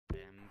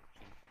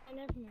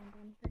never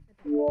mind.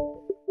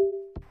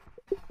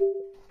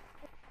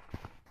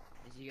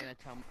 Is he gonna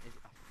tell? I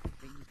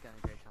think he's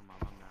gonna go tell my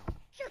mum now.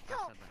 Shut I up!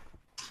 said that.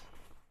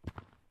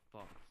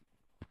 Fuck.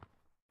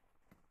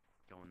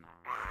 Go now.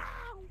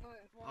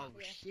 Oh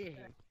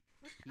shit!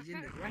 He's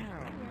in the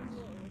ground.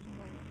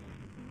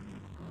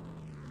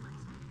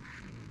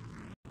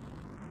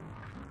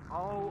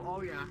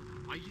 Oh yeah.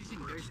 I'm using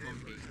Ghost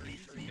Monkey.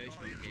 Ghost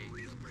Monkey.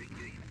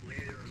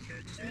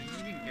 I'm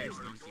using Ghost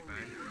Monkey, bro.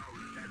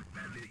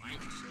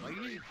 I'm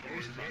using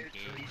Ghost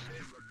Monkey.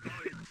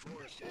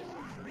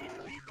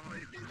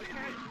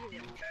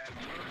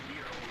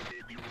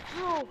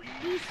 Bro,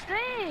 he's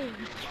staying!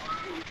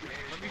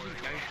 I'm using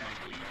Ghost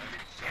Monkey, bro.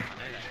 I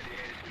know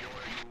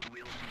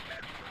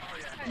that.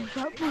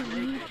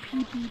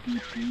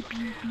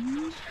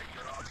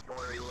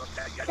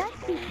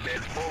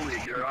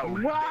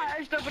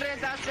 Esta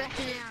preta se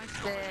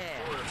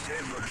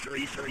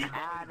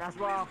that's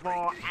what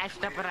for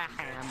Esta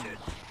Braham.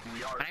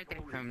 I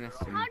think from this.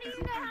 How do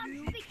you know how to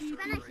speak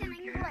Spanish and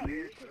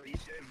English?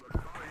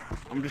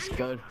 I'm just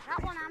good.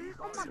 That one I'm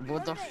on my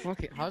What the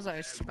birthday. fuck? How's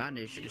that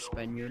Spanish?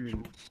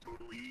 Espanol.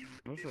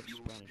 What's up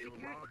Spanish?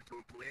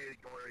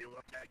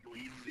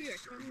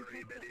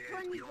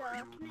 Hey, yo, bro.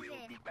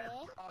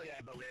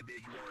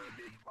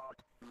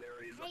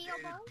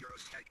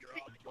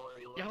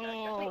 Yo!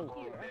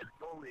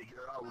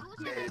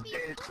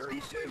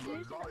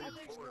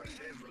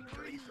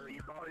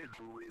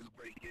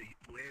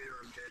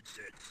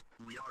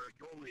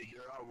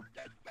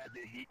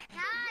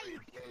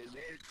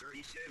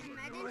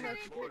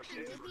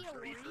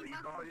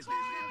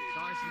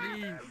 Guys,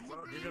 leave!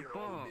 There's a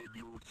bot! Shut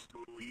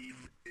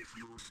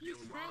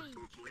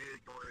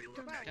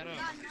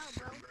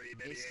up.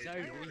 It's so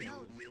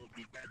real.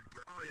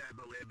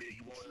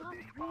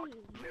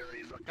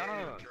 Shut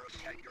up.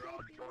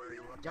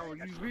 Yo, are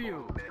you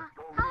real?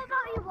 How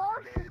about you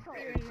watch this one?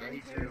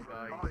 Say so,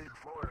 guys.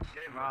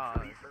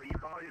 Right. If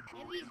he's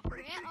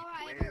rare,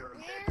 alright, if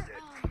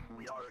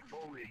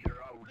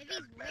he's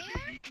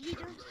rare, you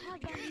don't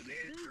have any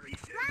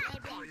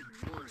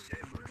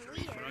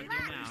What I do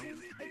now?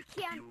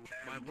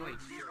 My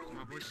voice.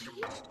 My voice.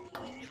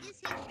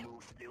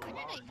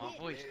 My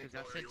voice, because I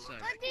said so.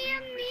 What do you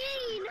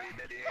mean?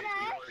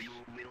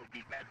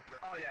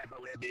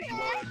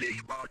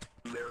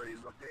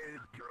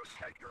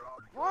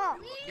 What?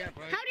 Yeah,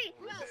 bro.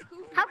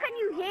 How can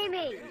you hear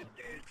me?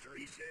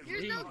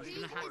 There's no Is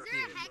there a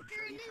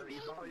hacker in this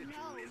game?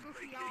 No.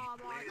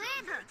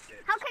 Labor,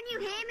 how can you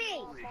hear me?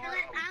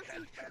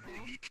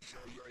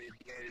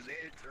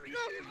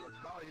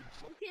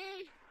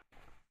 Okay.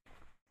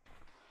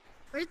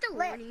 Where's the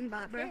warning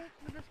bot, bro? Labor,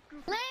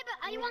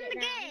 are you on the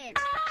game?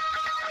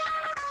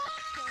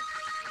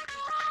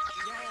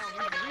 Yo,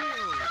 he's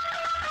real.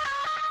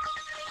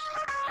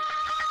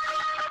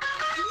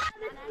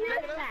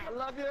 I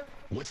love you.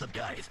 What's up,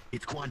 guys?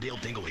 It's Quandale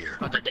Dingle here.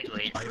 What's up, Dingle?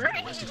 I have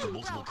been arrested for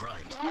multiple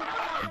crimes,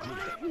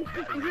 including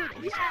battery on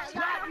police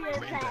officers,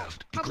 grand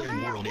theft,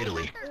 declaring war on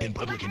Italy, and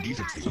public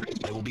indecency.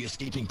 I will be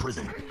escaping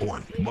prison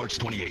on March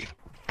 28th.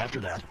 After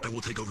that, I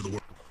will take over the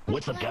world.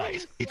 What's up,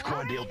 guys? It's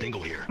Quandale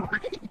Dingle here.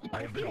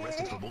 I have been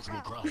arrested for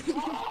multiple crimes,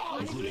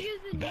 including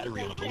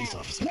battery on a police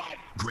officer,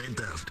 grand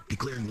theft,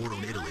 declaring war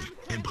on Italy,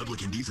 and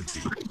public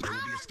indecency. I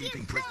will be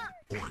escaping prison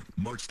on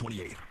March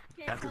 28th.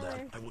 After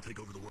that, I will take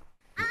over the world.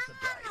 What's up,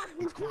 guys?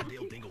 It's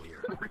Quandale Dingle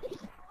here. What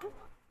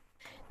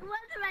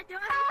am I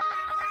doing?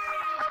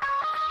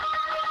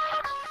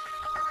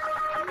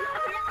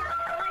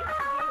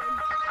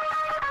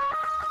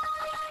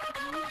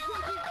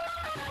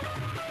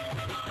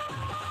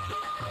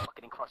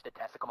 Fucking encrusted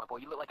testicle, my boy.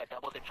 You look like a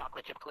double dip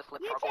chocolate chip twist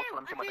lip charcoal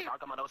slim jim with a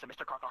gargamanosa,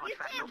 Mr. Carter Hunch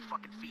fat, no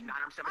fucking feet, 9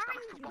 arms, 7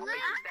 stomachs, 2 ball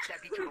legs,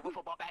 that beat you to a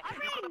football bat. You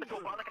cook up into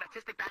a bar like an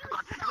artistic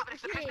background. You live in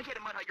a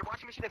sophisticated mud hut. Your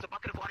washing machine is a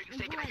bucket of water. You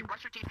shake it out. You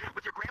brush your teeth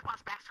with your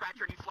grandpa's back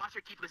scratcher, and you floss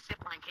your teeth with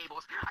zipline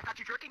cables. I got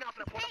you jerking off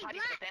in a porta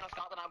potty in the Thanos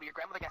Scotland arm, where your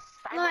grandmother gets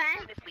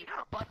simultaneously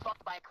butt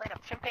fucked by a clan of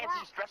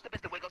chimpanzees dressed up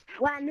as the Wiggles.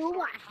 Well, I know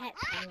what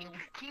happened.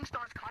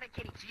 Keemstar's cotton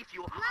candy G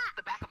Fuel off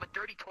the back of a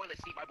dirty toilet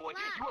seat, my boy.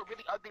 You are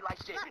really ugly like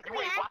shit. You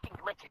are a walking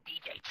glitch at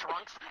DJ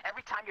Trunks.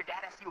 Every time your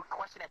dad asks you a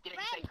question at dinner,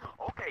 you say,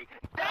 okay,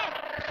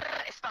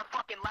 it start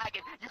fucking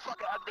lagging. You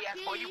fucking ugly ass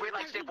boy. You weird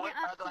like shit, boy.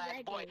 Ugly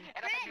ass boy.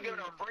 And I thought you were giving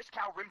a reverse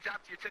cow rim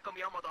job to your tickle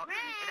me elmo dog.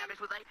 And that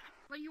bitch was like,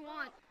 What do you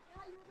want?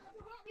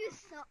 You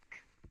suck.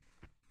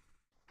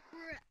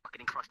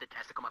 fucking encrusted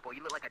testicle, my boy.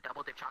 You look like a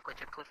double dip chocolate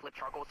chip cliff lip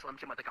charcoal slim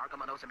jim with a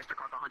gargamanosa, Mr.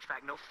 Carter Hunch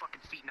fat, no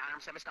fucking feet, 9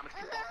 arms, 7 stomachs,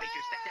 2 ball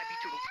figures, stepdad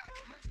beat you.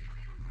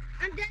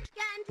 I'm just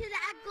getting to the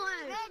egg glow.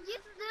 Red, you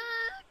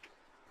suck.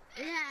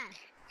 Yeah.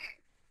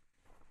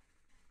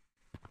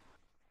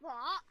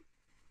 What?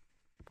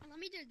 Let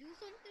me just do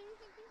something.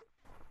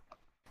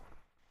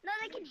 No,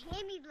 they can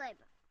hear me,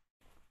 Labor.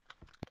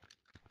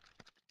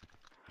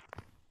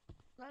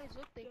 Guys,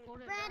 look, they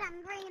pulled it Red, out.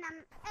 I'm green,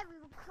 I'm every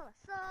color.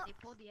 So, They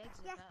pulled the eggs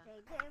yes, out. they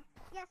do.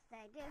 Yes,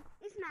 they do.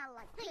 They smell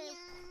like poo.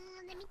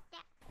 Let me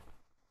that.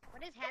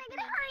 What is Can I get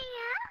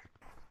happening?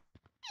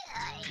 a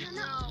hiya?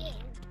 No.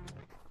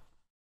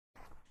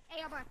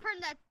 Hey, Albert, turn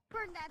that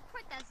Put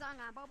that song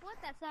on, boy.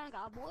 Put that song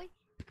on, boy.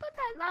 Put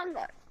that song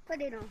on.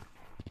 Put it on.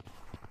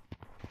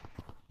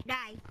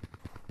 Die.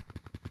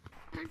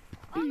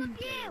 All of you.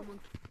 Can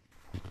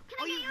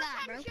I get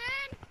your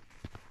attention?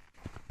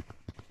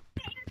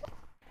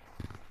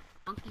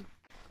 Monkey.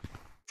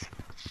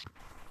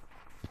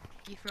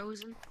 You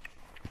frozen?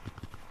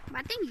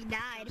 I think he died.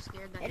 I'm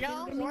scared that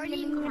Hello, Come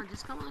warning. on,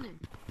 just come on in.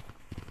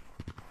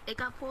 It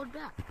got pulled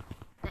back.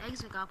 The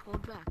exit got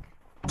pulled back.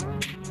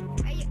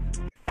 Are you...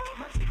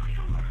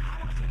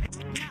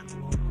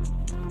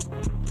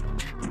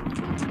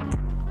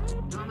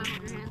 No, man,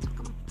 with your hands.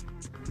 Come on.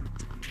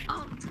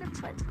 Oh,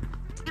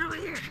 get over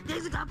here. The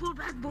exit got pulled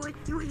back, boy.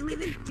 You ain't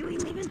leaving. You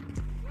ain't leaving.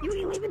 You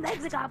ain't leaving. The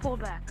exit got pulled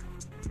back.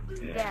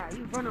 Yeah,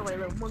 you run away,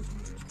 little monkey.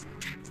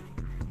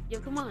 Yo,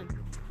 come on.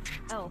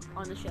 Elf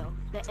on the shelf.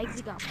 The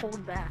exit got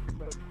pulled back,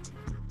 bro.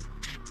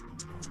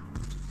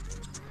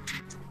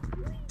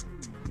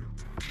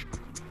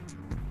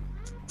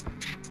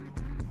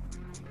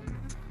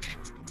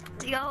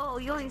 Yo,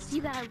 you ain't see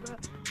that, bro.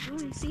 You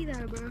ain't see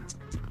that, bro.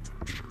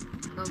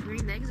 Go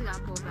green, the exit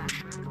got pulled back,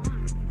 bro. Come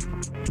on.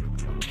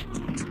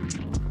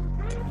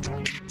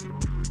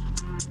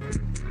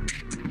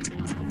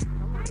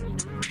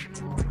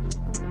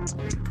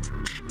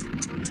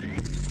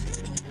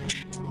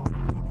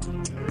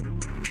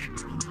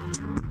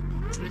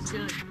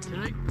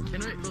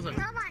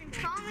 Someone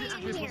call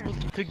me in here.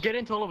 To get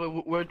into all of it,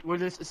 we're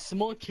just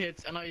small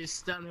kids, and I just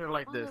stand here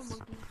like Oh, this.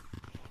 monkey.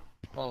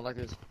 Oh, like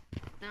this.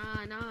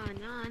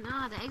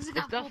 Nah. The exit Is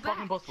got that pulled back.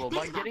 fucking possible? The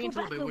By exit got getting into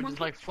pulled all of it, back, we're little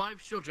just like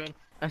 5 children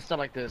and stand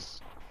like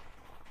this.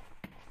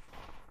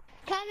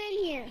 Come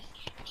in here.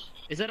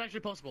 Is that actually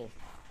possible?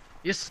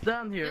 You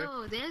stand here,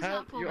 Yo, the exit have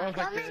got pulled your arms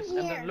back. like Come this, in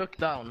and here. then look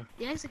down.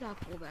 The exit got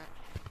pulled back.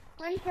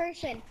 One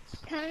person.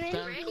 Come in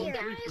Stand here. completely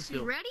Guys,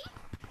 still. you ready?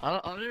 I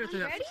don't even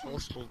think Ready? that's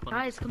possible. But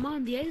Guys, come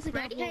on. The exit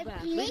got Ready? pulled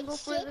back. We can go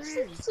further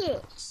in.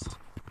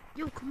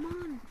 Yo, come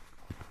on.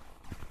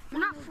 I'm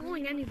not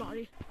fooling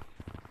anybody.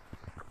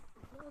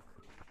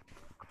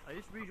 I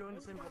just rejoined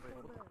the same lobby.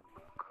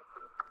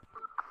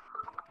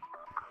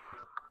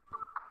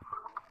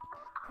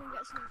 Can we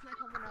get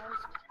snowflake on the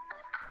nose?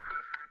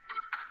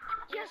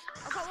 Yes,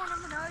 I got one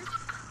on the nose.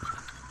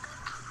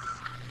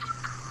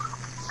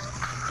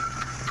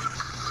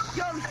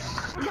 Yo,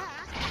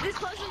 this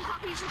person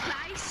copies the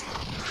place.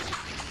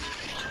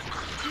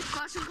 This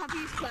person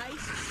copies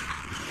place.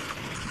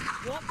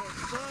 What the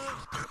fuck?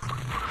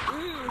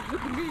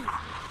 Look at me.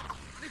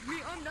 Look at me,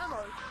 I'm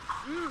Nemo.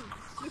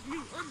 Look at me,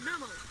 I'm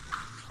Nemo.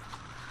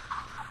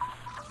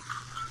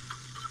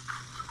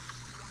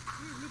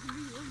 Look at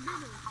me, I'm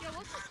Nemo. Yeah,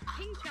 what's this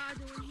pink guy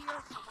doing here?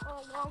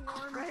 Oh, long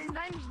arm. His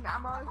name's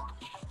Nemo.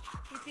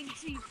 He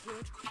thinks he's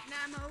good.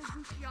 Nemo,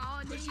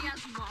 Gufiani. Because he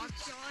has mods.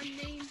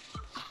 Gufiani.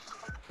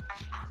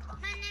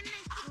 My name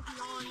is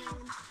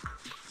Gufiani.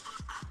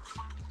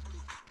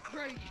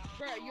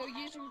 Bro, you're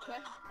using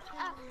quest.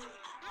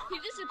 He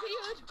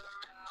disappeared.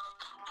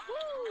 Woo!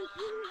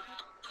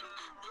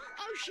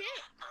 Oh shit!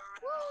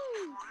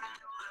 Woo!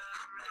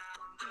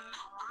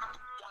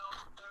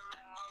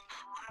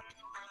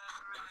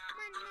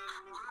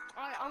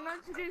 Alright, I'm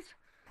going to do.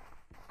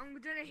 I'm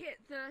gonna hit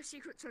the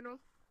secret tunnel.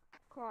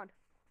 Come on.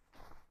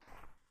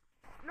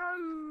 No,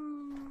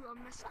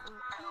 I messed up.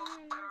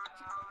 Wait,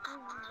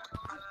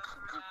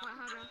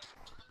 hold on.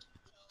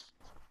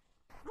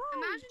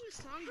 Imagine the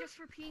song just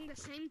repeating the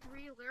same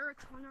 3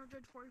 lyrics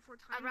 144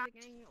 times Around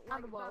again,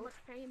 like the that world. much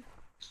pain.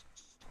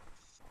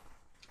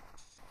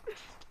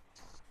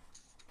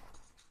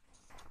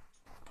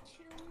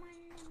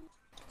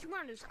 To be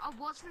honest, I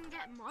wasn't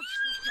getting much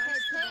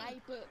requests Hey,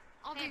 today, but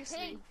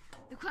obviously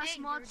the quest Hey,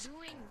 mods. you're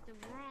doing the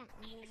wrong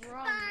way.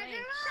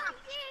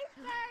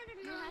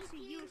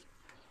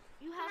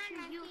 You have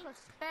to use a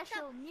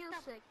special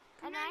music,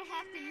 and I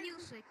have the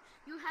music.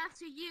 You have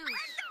to use.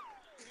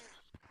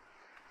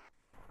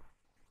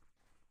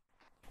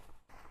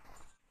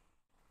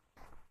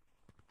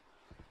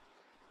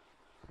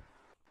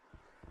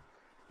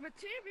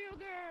 Material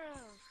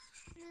girl.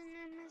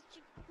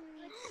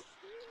 Material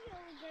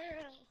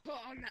girl. Put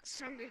on that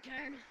song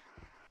again.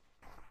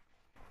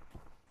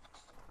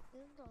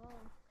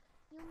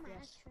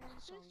 Yes,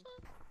 song.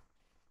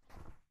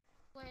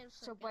 Wait a second.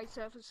 Subway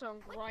Surfer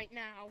song right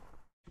now.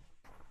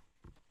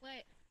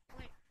 Wait.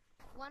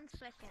 1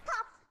 second.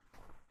 Stop.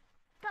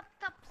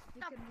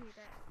 You can do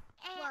that.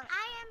 What?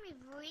 I am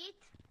Ivrit.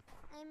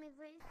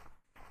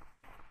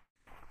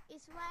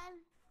 Israel.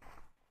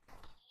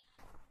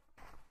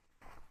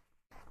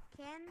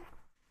 Ken.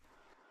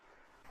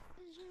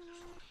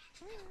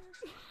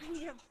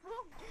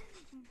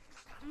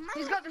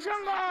 He's got the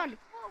song on.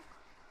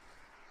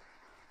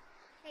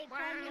 Hey,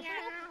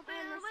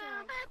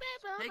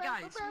 Hey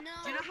guys, do you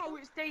know how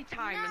it's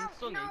daytime and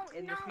sunny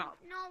in the snap?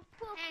 No,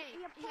 poop.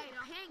 Hey,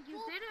 Hank, you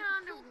did it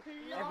on the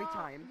Every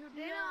time. You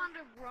did it on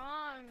the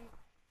wrong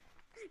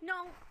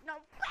No.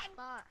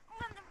 spot.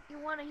 You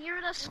want to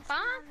hear the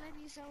spot?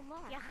 Maybe so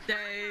long. Yeah.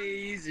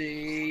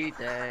 Daisy,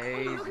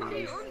 Daisy. Look at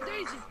me, I'm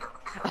Daisy.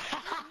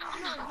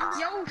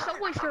 Yo,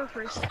 Subway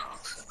Surfers.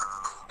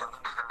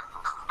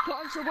 But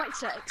I'm so white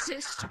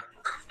sexist.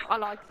 I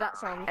like that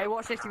song. Hey,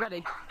 watch this, you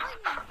ready?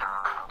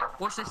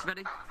 Watch this,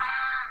 ready? No.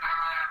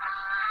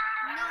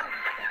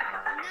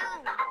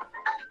 No.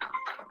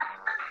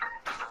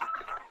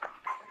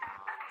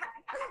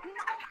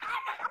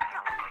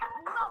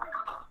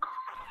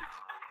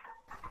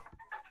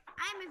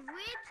 I'm a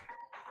witch.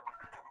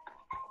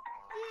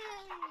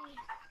 Yay.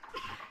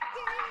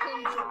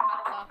 Come to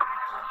Papa.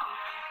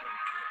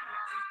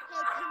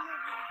 Hey, come over.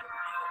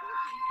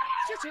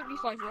 Shut up, you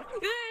five year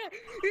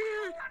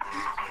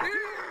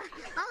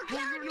I'll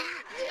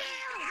kidnap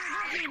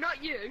you. Not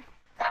you.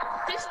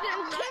 This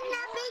little I'm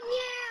kidnapping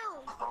you.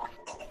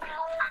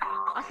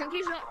 I think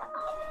he's not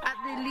at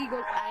the legal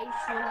age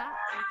for that.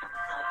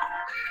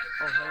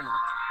 Oh, hey, man.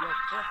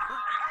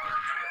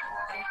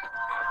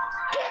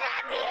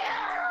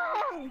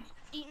 Yo,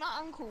 Eat my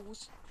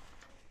ankles.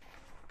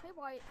 Hey,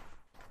 White.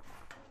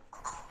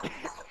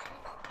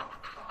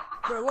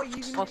 bro, what are you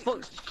using? Oh,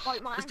 fuck.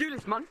 Bite my Let's do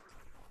this, man.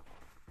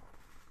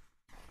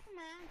 Come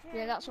on,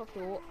 Yeah, that's what I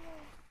thought.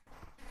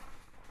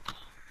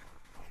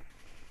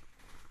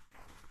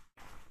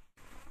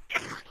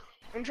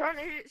 I'm trying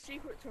to hit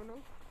secret tunnel.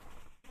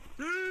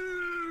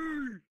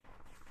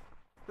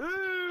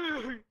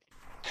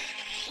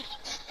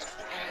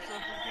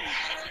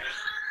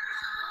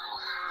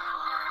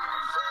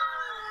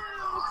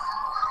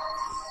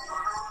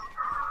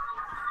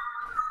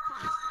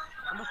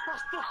 I'm a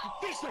fast fucking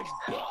fish legs,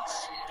 bitch!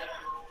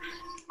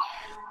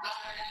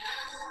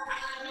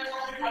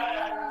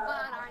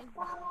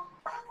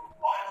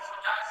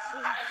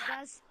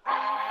 That's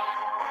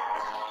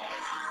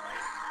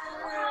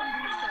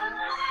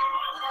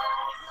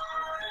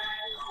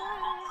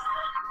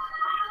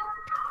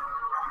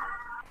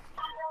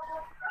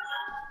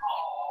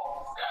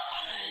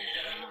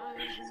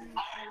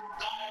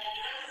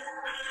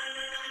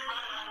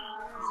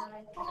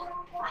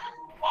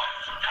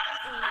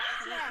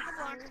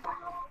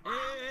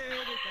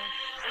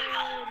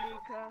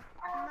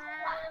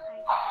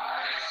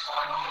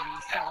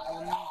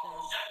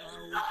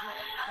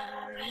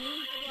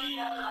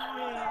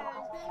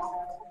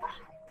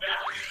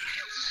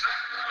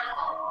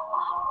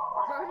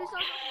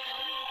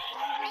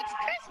It's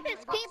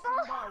Christmas, people.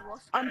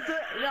 I'm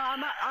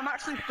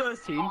actually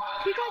 13. You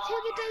guys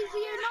hear the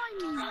Daisy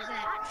 09 music?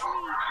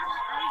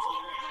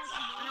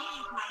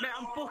 Mate,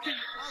 I'm fucking 13.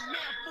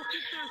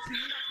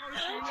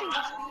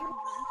 That's how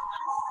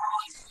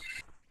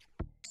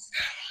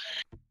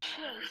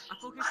I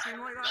fucking seem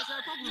like that. Is there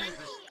a problem with it?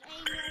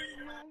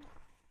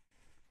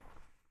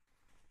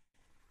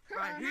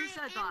 Right, who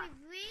said that?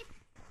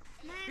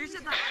 Who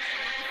said that? I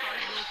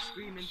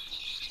screaming.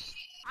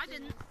 I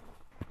didn't.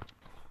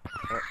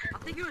 I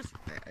think it was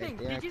Pink.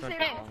 Did you say Hey,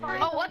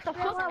 that? oh, what the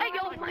fuck? Hey,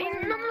 yo,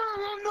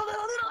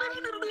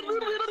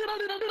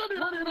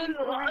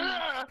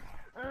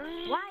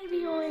 Why are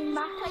you in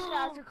my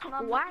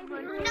Why are you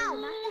in No,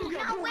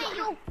 wait,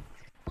 you.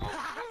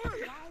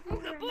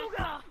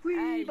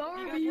 Hey,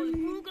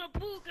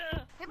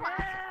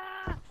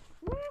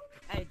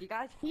 hey, do you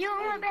guys? You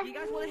remember? Do you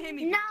guys want to hear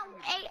me? No,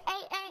 hey.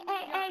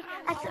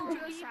 I said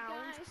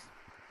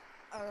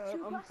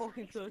I'm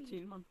fucking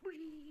 13, man.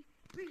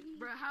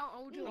 Bro, how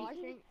old are you? I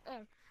think.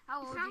 How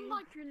old are you? Sound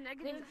like you're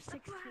negative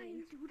 16.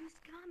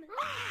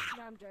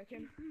 No, I'm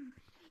joking.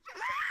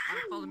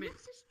 Follow me.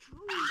 This is true.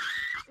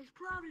 It's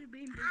probably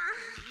been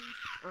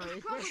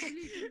Alright,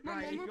 My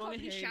right, mum if will you wanna probably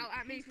hear. shout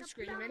at me for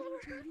screaming.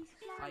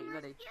 Right,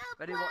 ready?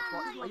 Ready, watch.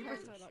 Are you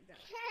ready?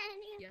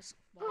 Yes.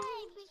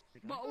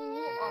 Bottle of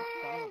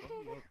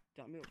water.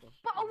 Damn it, bro.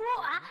 Bottle of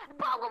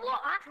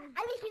water.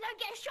 At least we don't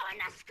get shot in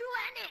that screw,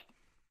 innit?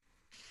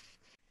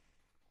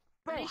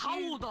 Bro, how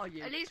old are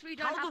you? At least we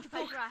don't have to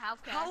pay for our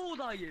healthcare. How old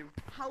are you?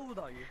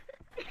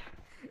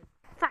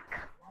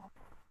 Fuck.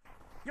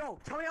 Yo,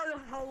 tell me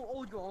how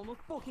old you are. I'm gonna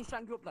fucking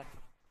stand you up there.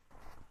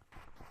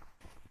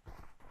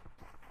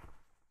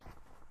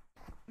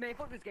 Mate,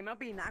 fuck this game. I'm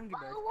being angry,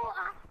 Bottle bird. of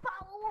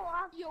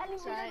water. You're At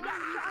least we don't get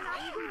shot in that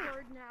screw.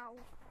 bird now.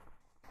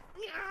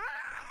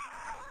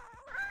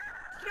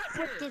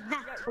 What did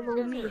that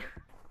follow me?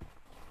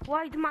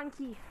 White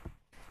monkey.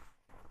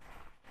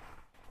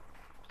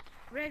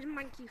 Red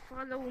monkey,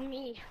 follow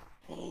me.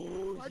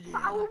 Bottle of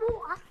water.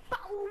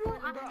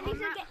 At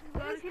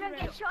least we don't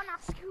get shot in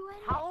that screw,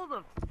 innit? How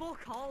the fuck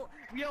how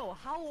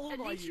old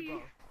are you,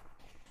 bro?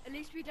 At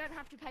least we don't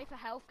have to pay for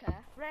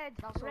healthcare. Red.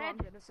 That's what I'm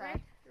gonna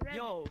say. Red.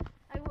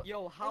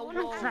 Yo, how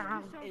wanna old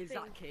drown. is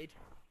that kid?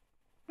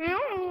 No.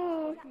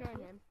 Know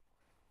him.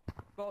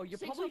 Bro, you're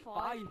 6 probably or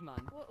 5. 5,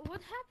 man.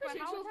 What happened?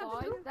 6 or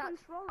 5? That's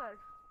controller.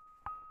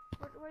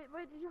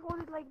 Wait, did you hold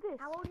it like this?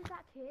 How old is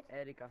that kid?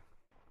 Erika.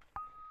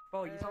 Bro,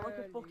 you sound like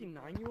a fucking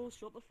 9-year-old.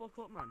 Shut the fuck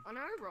up, man. I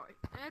know, right?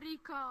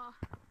 Erika.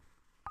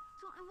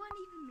 So it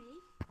wasn't even me.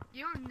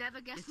 You'll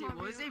never guess Yes, my it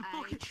was. real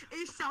age.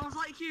 It sounds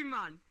like you,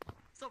 man.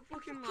 Stop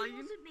fucking lying.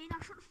 wasn't me. Now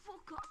shut the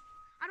fuck up.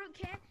 I don't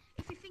care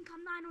if you think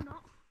I'm 9 or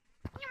not.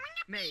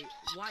 Mate,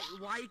 why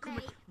you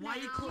coming? Why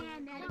you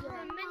coming?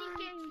 Mini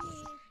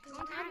games.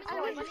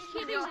 I was just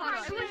kidding.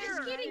 I was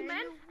just kidding,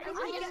 man. I was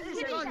just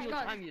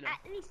kidding.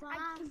 At least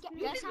I can get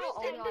Guess how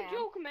old I the am.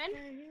 joke, man.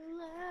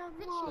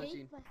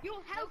 Literally, your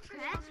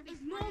healthcare is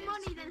more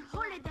money than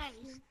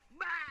holidays.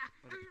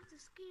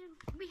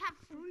 We have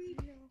free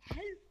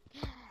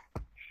healthcare.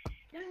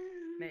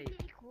 Mate,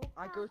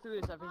 I go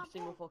through this every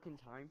single fucking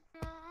time.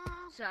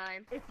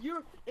 Same. If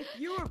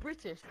you're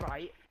British,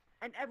 right,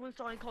 and everyone's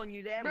starting calling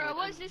you the Bro, M-word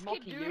what's and this kid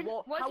mocking doing?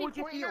 you, What's how he would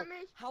you pointing feel? at me?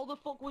 How the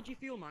fuck would you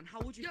feel, man? How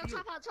would you Yo, feel?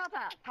 top out, top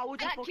out. How would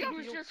you That fucking kid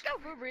was feel? just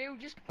for real,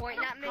 just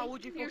pointing at me. How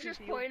would you He was fucking just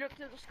feel? pointing up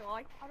to the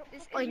sky.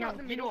 This Oi, is no, not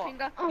the you know middle what?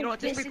 finger. You know what?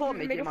 Just This report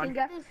is the midget, middle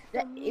man. finger.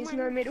 There is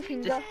no middle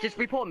finger. Just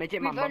report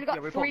midget, man. We've only Yeah,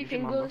 got report 3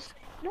 midget, man, fingers.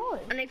 No.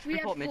 And if we had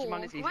Report midget, 4,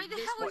 man. It's easy. Why the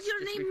hell Watch is your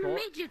this name report.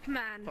 Midget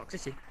Man?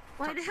 Toxicity.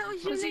 Why the hell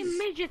is your Because name he's-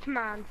 Midget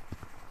Man?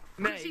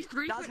 Mate, he's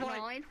 3 that's foot why.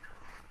 9.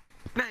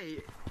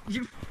 Mate,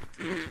 you.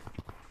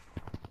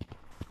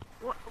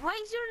 Why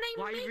is your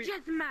Why name you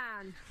Midget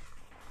Man?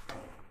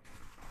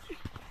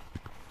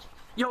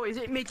 Yo, is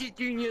it midget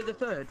Junior the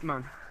Third,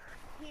 man?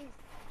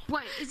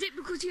 Wait, is it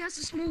because he has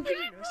a small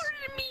penis?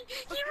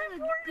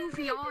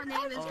 Goofy, our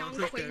name is Oh, John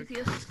it's okay.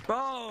 Quavius.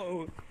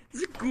 Bro,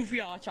 this is a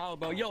goofy ass child,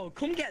 bro. Yo,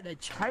 come get the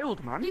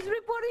child, man. He's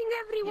reporting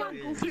everyone.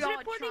 Yeah, yeah. He's Goofy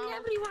reporting child.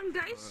 everyone,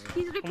 guys.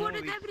 He's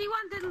reported on.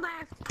 everyone that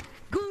left.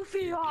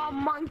 Goofy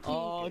monkey.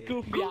 Oh,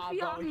 goofy Goofy ass,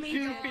 bro. on me,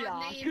 Goofy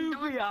ass,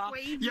 goofy ass.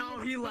 Yo,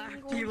 he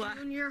left, he left.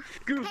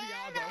 Goofy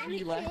ass, bro,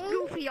 he left.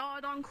 Goofy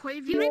hard on He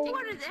Quavius.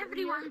 reported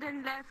everyone that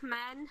left,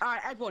 man.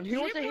 Alright, everyone, who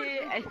wants to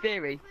hear a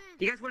theory?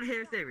 You guys want to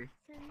hear a theory?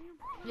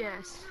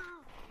 Yes.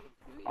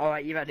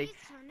 Alright, you ready?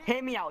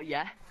 Hear me out,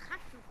 yeah?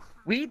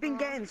 We've been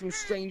getting some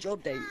strange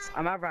updates,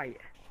 am I right?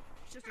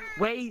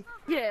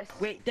 Yes.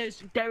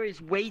 There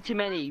is way too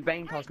many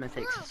rain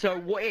cosmetics. So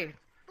what if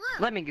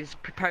Lemming is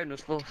preparing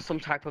us for some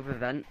type of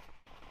event?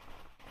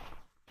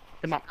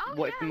 The map.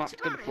 What if the map's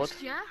gonna flood?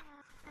 Yeah.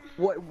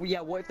 What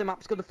if the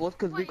map's gonna flood?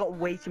 Because we got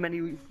way too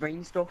many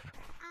rain stuff.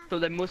 So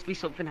there must be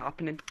something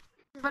happening.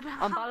 But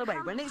And by the way,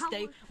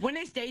 when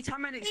it's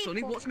daytime and it's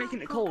sunny, what's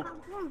making it cold?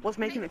 What's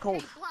making it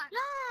cold?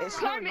 It's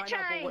snowing Climate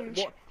right now,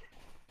 change.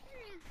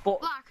 but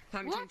Black.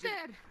 climate What change.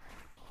 did?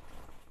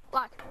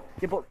 Black.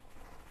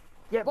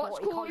 Yeah, What's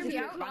but you can't causing just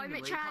do it climate randomly,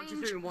 you can't just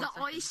change? do it in one The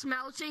second. ice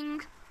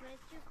melting.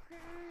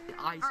 The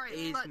ice Alright,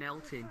 is but-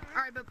 melting.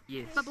 Alright, but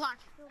Yes. Black.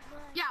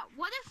 Yeah,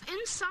 what if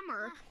in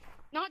summer,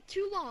 not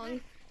too long,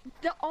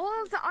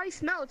 all of the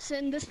ice melts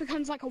and this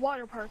becomes like a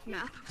water park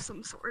map of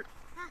some sort?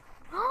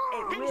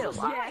 It will,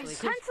 actually.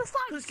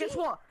 Because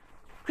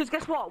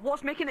guess what?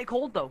 What's making it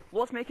cold, though?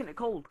 What's making it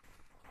cold?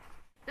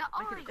 The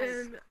Making it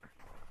cold.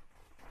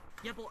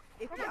 Yeah, but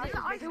if the ice is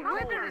making it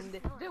cold, and The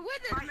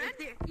weather, man.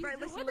 right,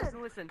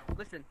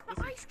 listen.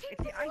 Ice If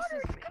the ice water,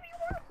 is, it's gonna be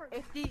water park.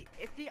 if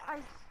the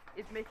ice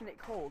is making it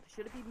cold,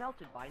 should it be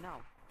melted by now?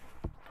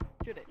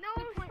 Should it? No,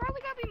 it's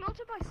probably gonna be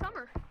melted by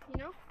summer, you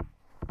know?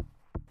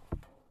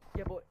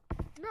 Yeah, but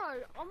No,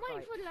 I'm waiting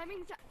Right. for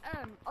Lemming to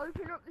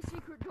open up the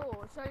secret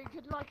door so you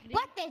could like leave,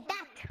 What is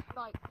that?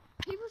 like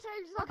people say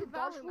it's like a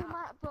dodgeball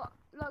map, but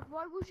like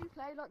why would you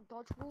play like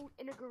dodgeball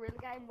in a gorilla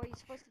game where you're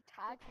supposed to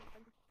tag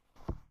something?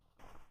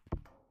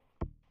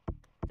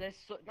 there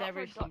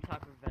is some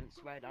type of event.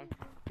 Swear down.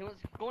 He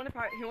wants to go on a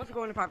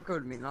private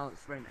code with me, and I'll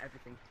explain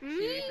everything.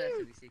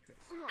 University secrets.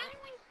 I'm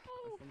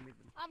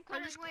I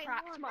kind just of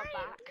cracked my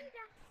back.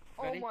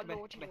 Oh Ready? my Come here,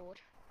 lordy come here. lord.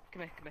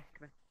 Come here.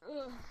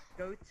 Ugh.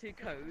 Go to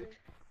code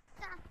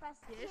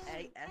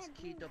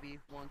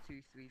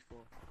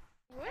ASQW1234.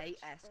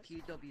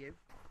 ASQW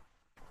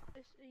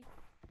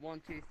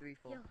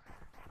 1234.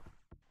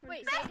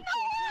 Wait,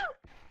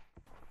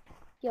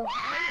 Yo,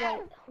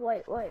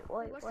 wait,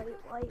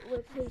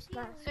 please,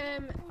 guys.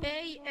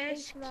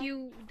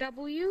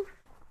 ASQW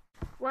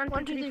 1,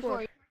 2, 3,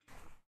 4.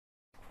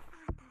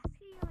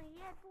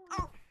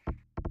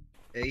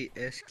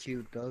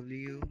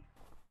 ASQW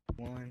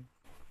 1.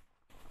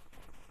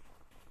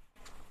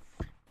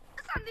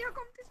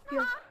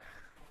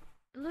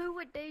 blue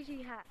with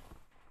daisy hat.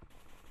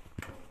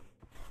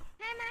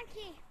 Hey,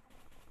 Monkey.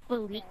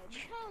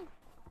 Bleach.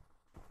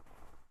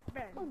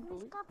 Ben.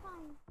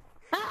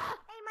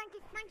 Hey,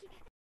 Monkey.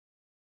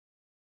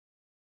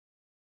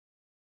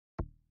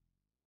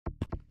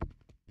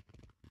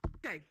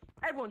 Okay,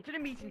 everyone to the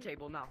meeting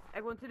table now.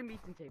 Everyone to the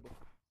meeting table.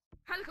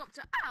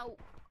 Helicopter out.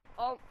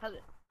 Oh, hello.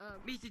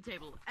 Meeting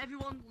table.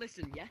 Everyone,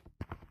 listen, yeah.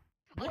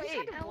 I What just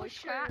if, had a voice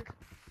crack.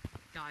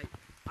 guys?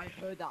 I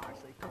heard that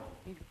actually.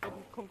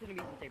 Come to the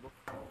meeting table.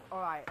 All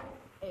right.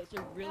 It's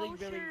a really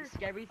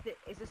scary.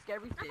 It's a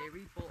scary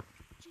theory, but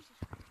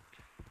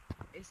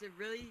it's a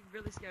really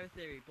scary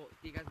theory. But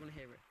do you guys want to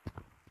hear it?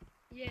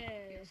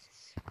 Yes.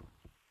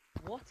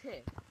 What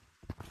if?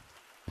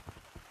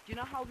 Do you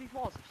know how these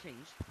walls have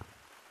changed?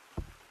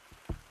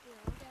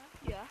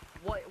 Yeah.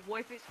 What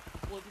if it's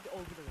flooded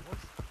over the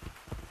walls,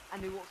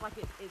 and it looks like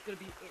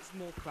it's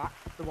more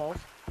cracked, the walls?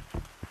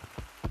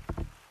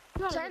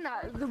 Saying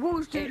that, the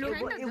walls do look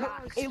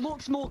It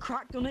looks more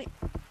cracked, doesn't it?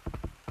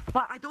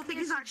 But I don't think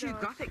Yes, it's it actually a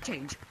does. graphic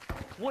change.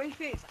 What if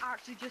it's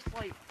actually just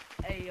like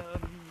a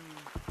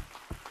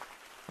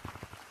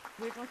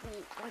with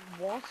like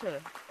water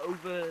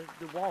over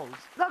the walls.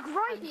 Like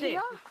right And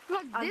here, this-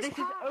 like and this this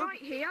is part op-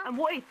 right here. And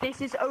what if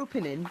this is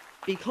opening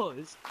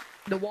because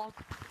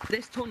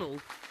this tunnel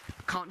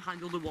can't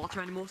handle the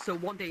water anymore, so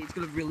one day it's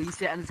gonna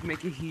release it and it's gonna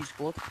make a huge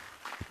flood.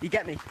 You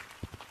get me?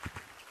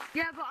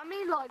 Yeah, but I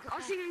mean, like,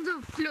 I think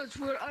the floods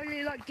will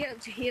only like get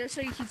up to here,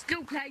 so you can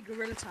still play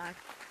gorilla tag.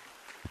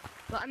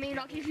 But I mean,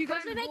 like, if you go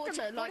What if in they the make water,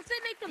 them- what like, if they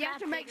make the you have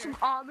map to make bigger? some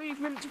arm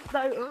movement to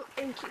float up.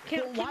 And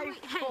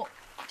But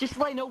just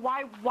like, no,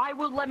 why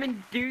would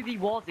Lemon do the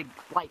walls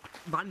like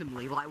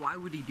randomly? Like, why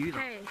would he do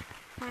that?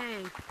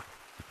 Hey.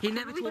 He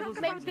never We told talk us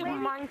about about the why.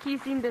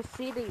 monkeys in the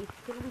city.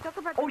 Can we talk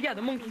about Oh yeah,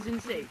 the monkeys in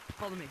the city.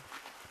 Follow me.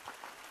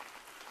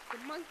 the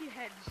monkey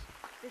heads?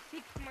 The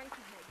 6 monkey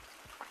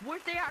heads. What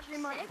if they actually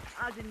might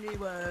add a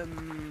new I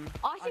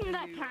add think a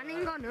they're new,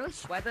 planning on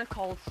us. weather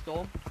called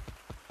storm?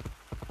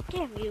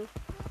 Damn you.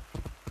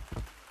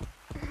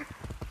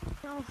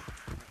 No.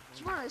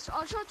 To be honest,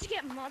 I tried to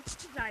get mods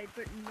today,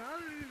 but no,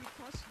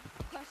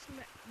 custom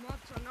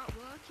mods are not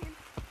working.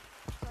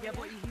 So, Yeah,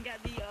 but you can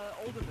get the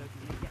older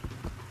version. Yeah.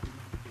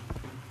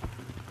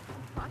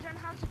 but I don't know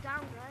how to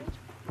downgrade.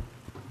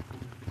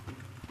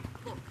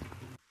 Look,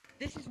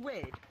 this is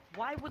weird.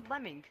 Why would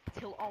Lemming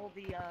tilt all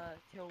the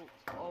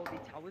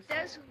towers?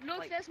 There's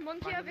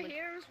monkey over randomly?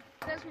 here.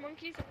 There's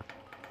monkeys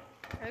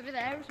over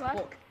there as well.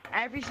 Look,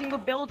 every single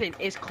building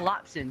is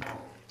collapsing.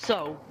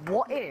 So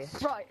what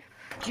if? Right.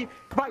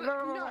 Right.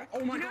 No,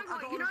 Oh my you god! know I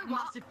what, got you a know what?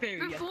 massive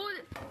theory.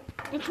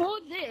 Yeah. Before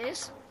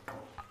this,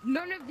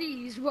 none of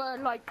these were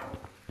like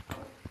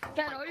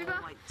fell Like, over.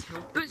 all, like,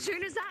 tilted. But as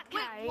soon as that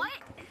came, what?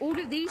 all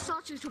of these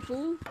started to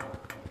fall.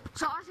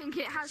 So I think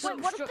it has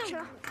some what if they-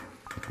 structure.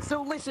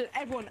 So listen,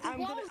 everyone,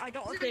 walls- I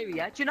got a theory.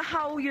 Yeah. Do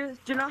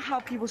you know how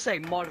people say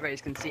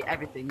moderators can see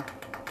everything?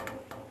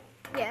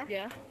 Yeah.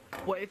 Yeah.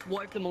 What if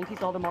the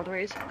monkeys are the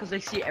moderators? Because they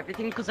see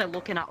everything because they're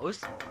looking at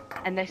us,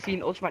 and they're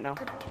seeing us right now.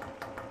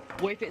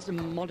 What if it's the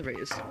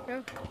moderators?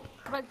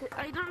 But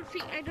I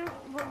don't.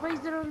 Why is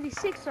there only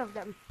 6 of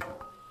them?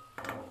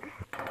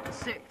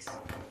 6.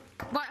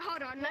 Right,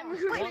 hold on. Let me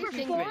One, read two, the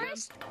three.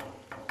 forest.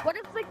 What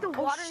if like the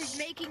water sh- is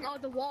making all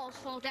the walls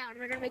fall down?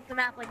 We're gonna make the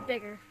map like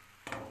bigger.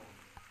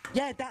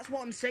 Yeah, that's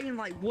what I'm saying.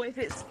 Like, what if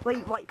it's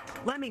like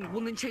Lemming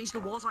wouldn't change the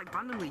walls like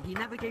randomly? He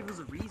never gave us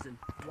a reason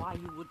why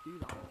he would do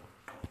that.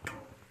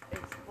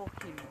 It's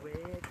fucking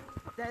weird.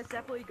 There's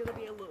definitely gonna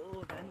be a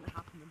little event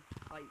happening.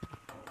 Like,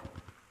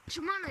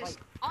 To be honest,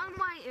 I'm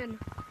waiting.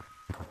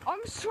 I'm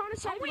just trying to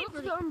save up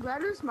for the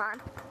umbrellas,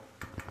 man.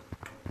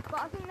 But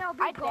I think they'll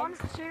be gone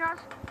soon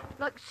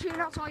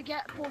as I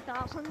get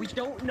 4,000. we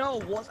don't know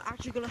what's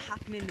actually gonna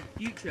happen in the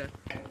future.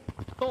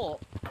 But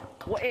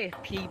what if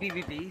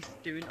PBBB's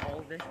doing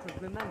all this?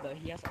 Because remember,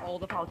 he has all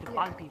the power to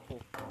ban people.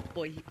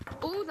 But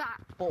All that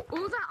But-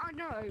 I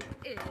know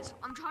is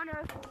I'm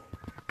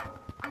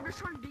just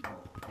trying to big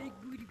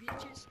booty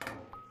bitches.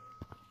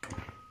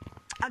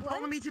 and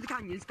follow me to the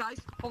canyons, guys.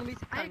 Follow me to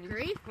the I canyons.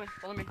 agree. Come on,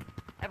 follow me.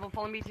 Everyone,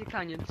 follow me to the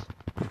canyons.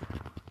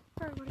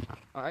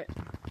 All right.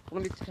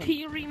 Follow me to the canyons.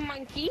 Peary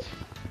monkey.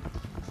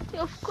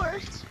 Of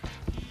course.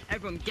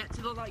 Everyone, get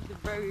to the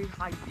very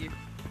high view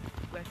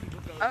where people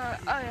go. Oh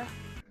yeah.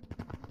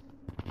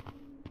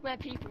 Where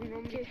people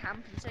normally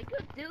camp and say,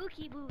 Good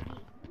dookie booty.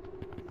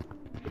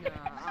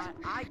 Nah,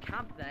 I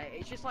camp there.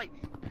 It's just fun.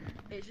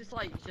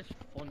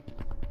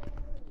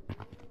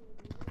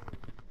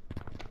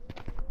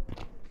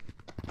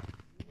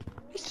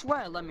 I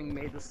swear Lemming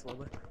made us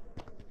slower.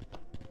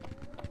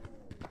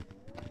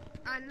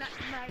 and let's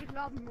make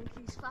lava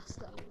monkeys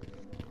faster.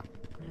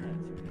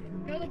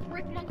 No, the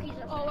brick monkeys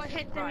are. Oh, I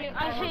hate the Right,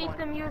 I hate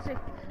the music.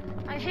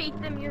 I hate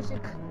the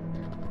music.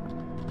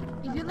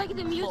 If you like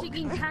the music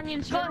in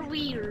canyons, you're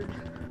weird.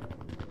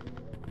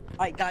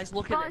 Alright guys,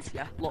 look at Guys. this,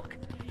 yeah, look.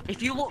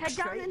 If you look Head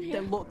down in straight,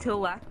 here. then look to the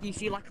left, you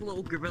see like a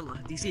little gorilla.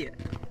 Do you see it?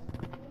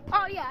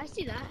 Oh yeah, I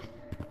see that.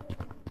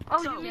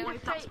 Oh, So you mean what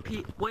if that's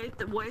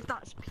what if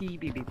that's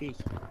PBBB?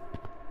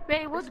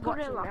 Wait, what's It's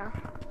watching gorilla?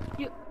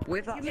 now. What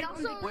if that's mean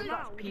on the what if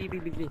that's ground?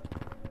 PBBB?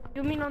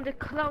 You mean on the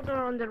cloud or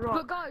on the But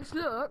rock? guys,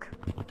 look.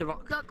 The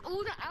rock. Like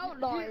all the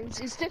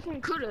outlines is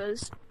different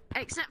colours,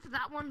 except for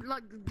that one.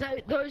 Like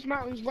those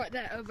mountains right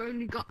there have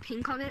only got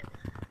pink on it,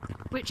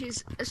 which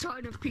is a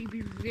sign of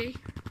PBV.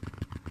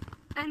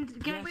 And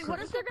Yeah, Wait, so-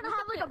 what if they're gonna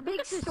have like a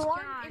big storm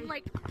and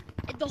like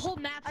the whole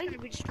map's gonna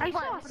be I straight?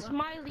 saw a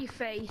smiley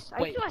face.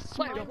 Wait, I saw a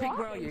smiley Yo, Pink,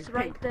 where are you? face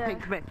right Pink, there.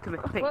 Pink, come here, come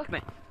here, Pink, What? come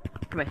here,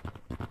 come here.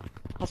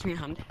 Pass me your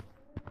hand.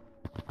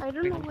 I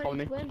don't Pink, know where follow it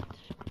me. went.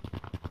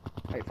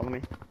 Wait, follow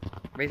me.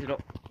 Raise it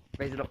up.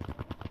 Raise it up.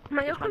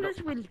 My Just hand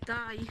oculus will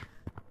die.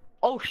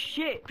 Oh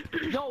shit!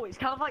 No, it's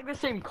kind of like the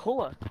same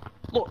colour.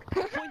 Look,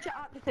 point it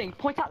at the thing.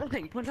 Point at the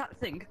thing. Point at the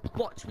thing.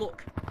 Watch.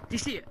 Look. Do you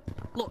see it?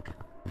 Look.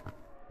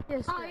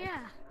 Yes. oh yes. yeah.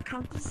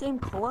 Kind of the same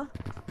colour.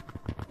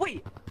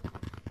 Wait.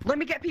 Let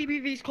me get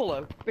PBV's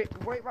colour. Wait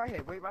right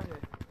here. Wait right here.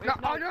 Wait, No,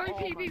 no, I know oh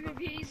my God.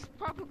 PBV's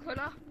proper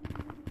colour.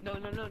 No.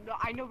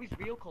 I know his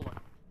real colour.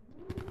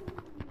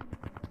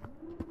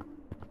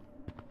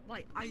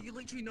 Like, I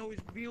literally know his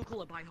real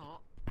colour by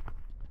heart.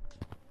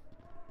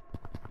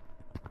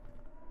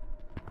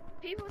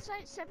 People say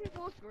it's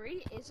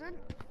 743, isn't?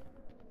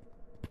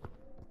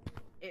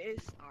 It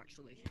is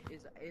actually.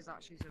 It is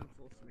actually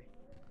 743.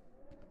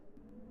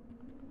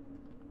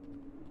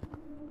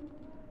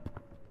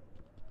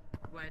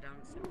 Way down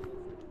at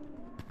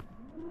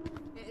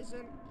 743. It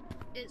isn't.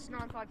 It's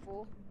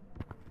 954.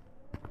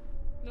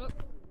 Look.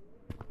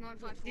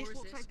 954 This is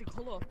looks this. like the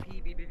colour of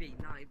PBBV.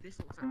 Nah, this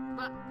looks like.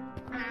 But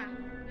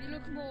you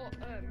look more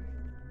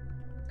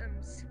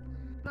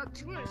like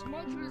to be honest,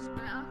 modular's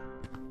better.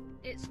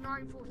 It's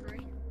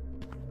 943.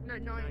 No,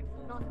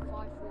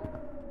 954.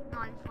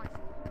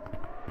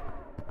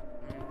 954.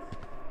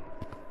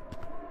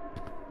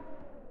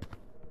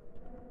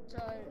 So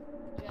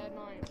yeah,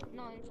 954.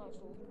 Nah,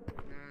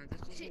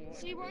 this doesn't work.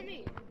 See what I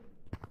mean?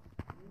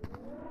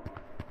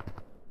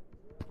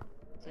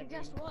 And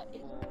guess what?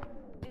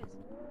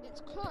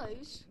 It's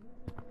close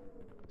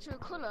to a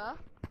colour.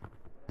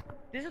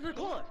 This is the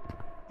colour.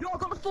 Yo, I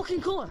got the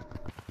fucking colour.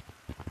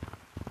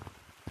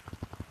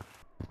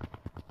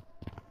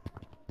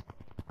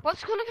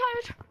 What's the colour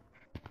code?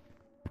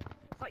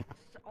 Like,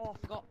 oh, I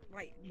forgot.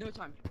 Right, no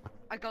time.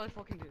 I gotta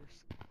fucking do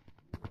this.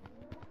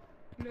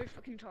 No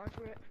fucking time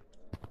for it.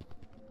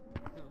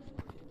 No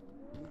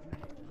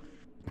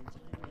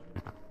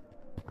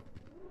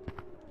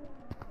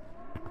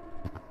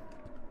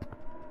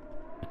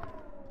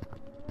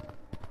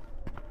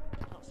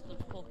That's the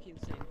fucking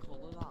same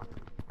colour,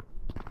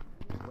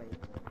 that. Wait.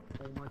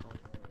 Oh my god.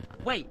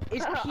 Wait,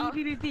 is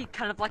PBBV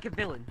kind of like a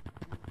villain?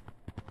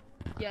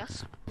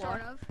 Yes. What?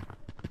 Sort of.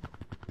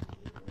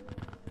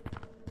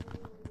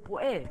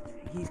 What if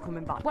he's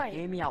coming back? Wait.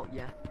 Hear me out,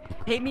 yeah?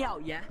 Hear me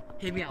out, yeah?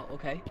 Hear me out,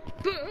 okay?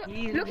 But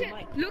He's look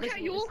like- at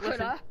listen, your listen.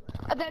 colour,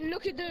 and then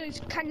look at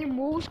those canyon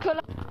walls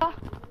colour.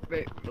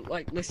 Wait, but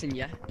like, listen,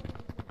 yeah?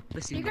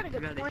 Listen, You yeah? got a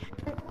good Ready? point.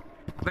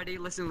 Ready,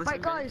 listen,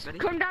 Right, guys, ready?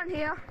 come down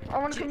here. I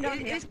want to come down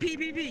here. Is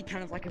PBB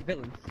kind of like a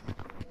villain?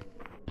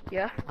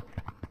 Yeah.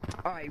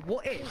 Alright,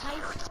 what if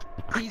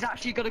he's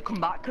actually gonna come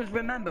back? Because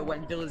remember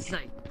when villains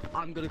say,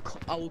 I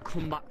will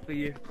come back for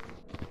you.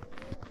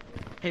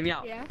 Hear me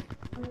out. Yeah.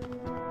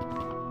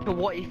 But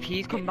what if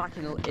he's come back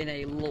in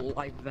a little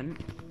live event?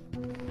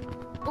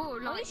 Oh,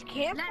 like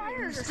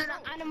Lemons to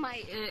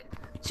animate it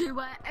to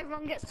where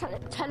everyone gets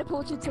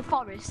teleported to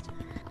forest,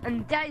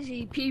 and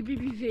Daisy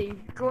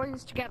PBBV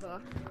joins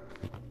together,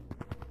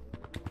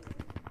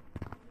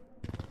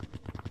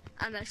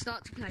 and they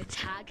start to play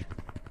tag.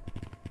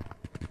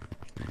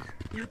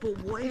 Yeah, but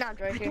what if, No, I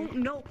joking. don't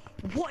know,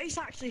 what is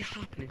actually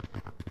happening?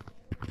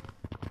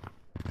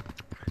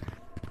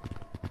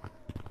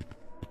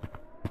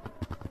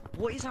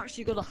 What is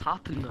actually gonna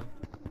happen though?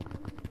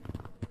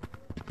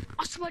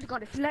 I swear to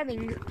God, if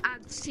Lemming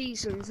adds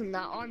seasons and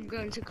that, I'm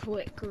going to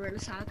quit Gorilla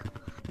Tag.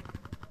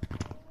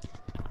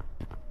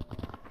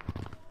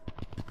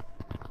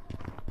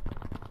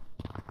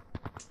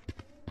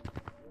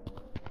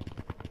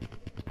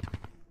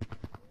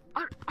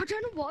 I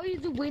don't know why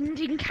the wind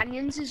in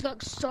canyons is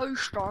like so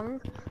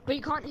strong, but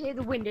you can't hear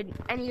the wind in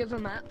any other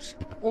maps.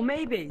 Or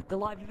maybe the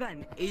live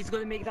event is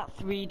gonna make that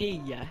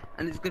 3D, yeah?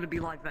 And it's gonna be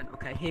live event,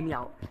 okay, hear me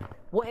out.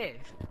 What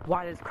if,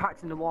 while there's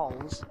cracks in the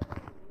walls,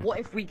 what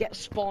if we get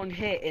spawned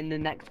here in the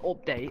next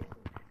update,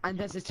 and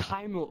there's a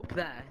timer up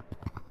there,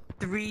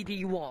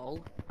 3D wall,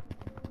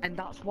 and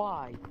that's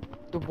why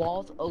the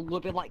walls are a little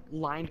bit like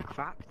lined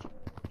cracked.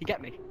 You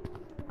get me?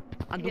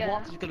 And the Yeah.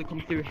 water's gonna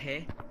come through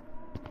here.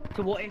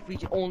 So what if we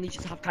only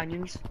just have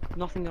canyons,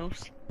 nothing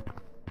else?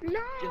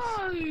 No!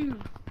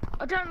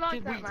 I don't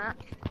like Did that we- map.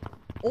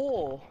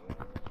 Or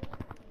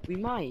we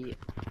might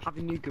have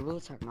a new Gorilla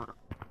Tag map.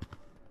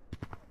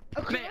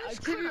 A Mate, close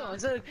to be colour.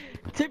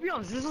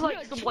 honest, this is like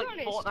No, some to like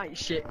be honest- Fortnite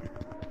shit.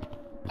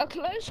 A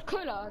close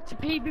colour to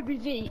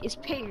PBBV is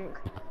pink.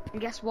 And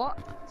guess what?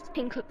 It's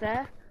pink up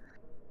there.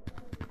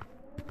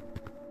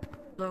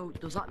 So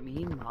does that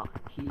mean that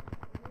he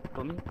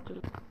coming to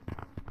the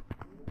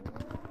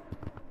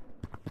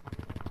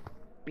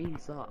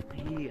means that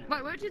he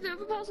Wait, where did the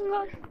other person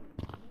go?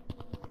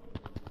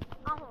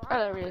 Oh,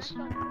 there he is.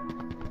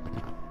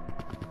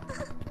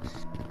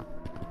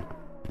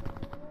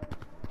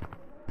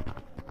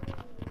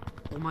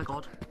 oh my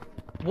god.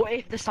 What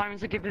if the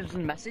sirens are giving us a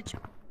message?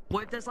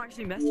 What if there's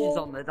actually messages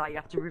on there that you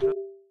have to reveal?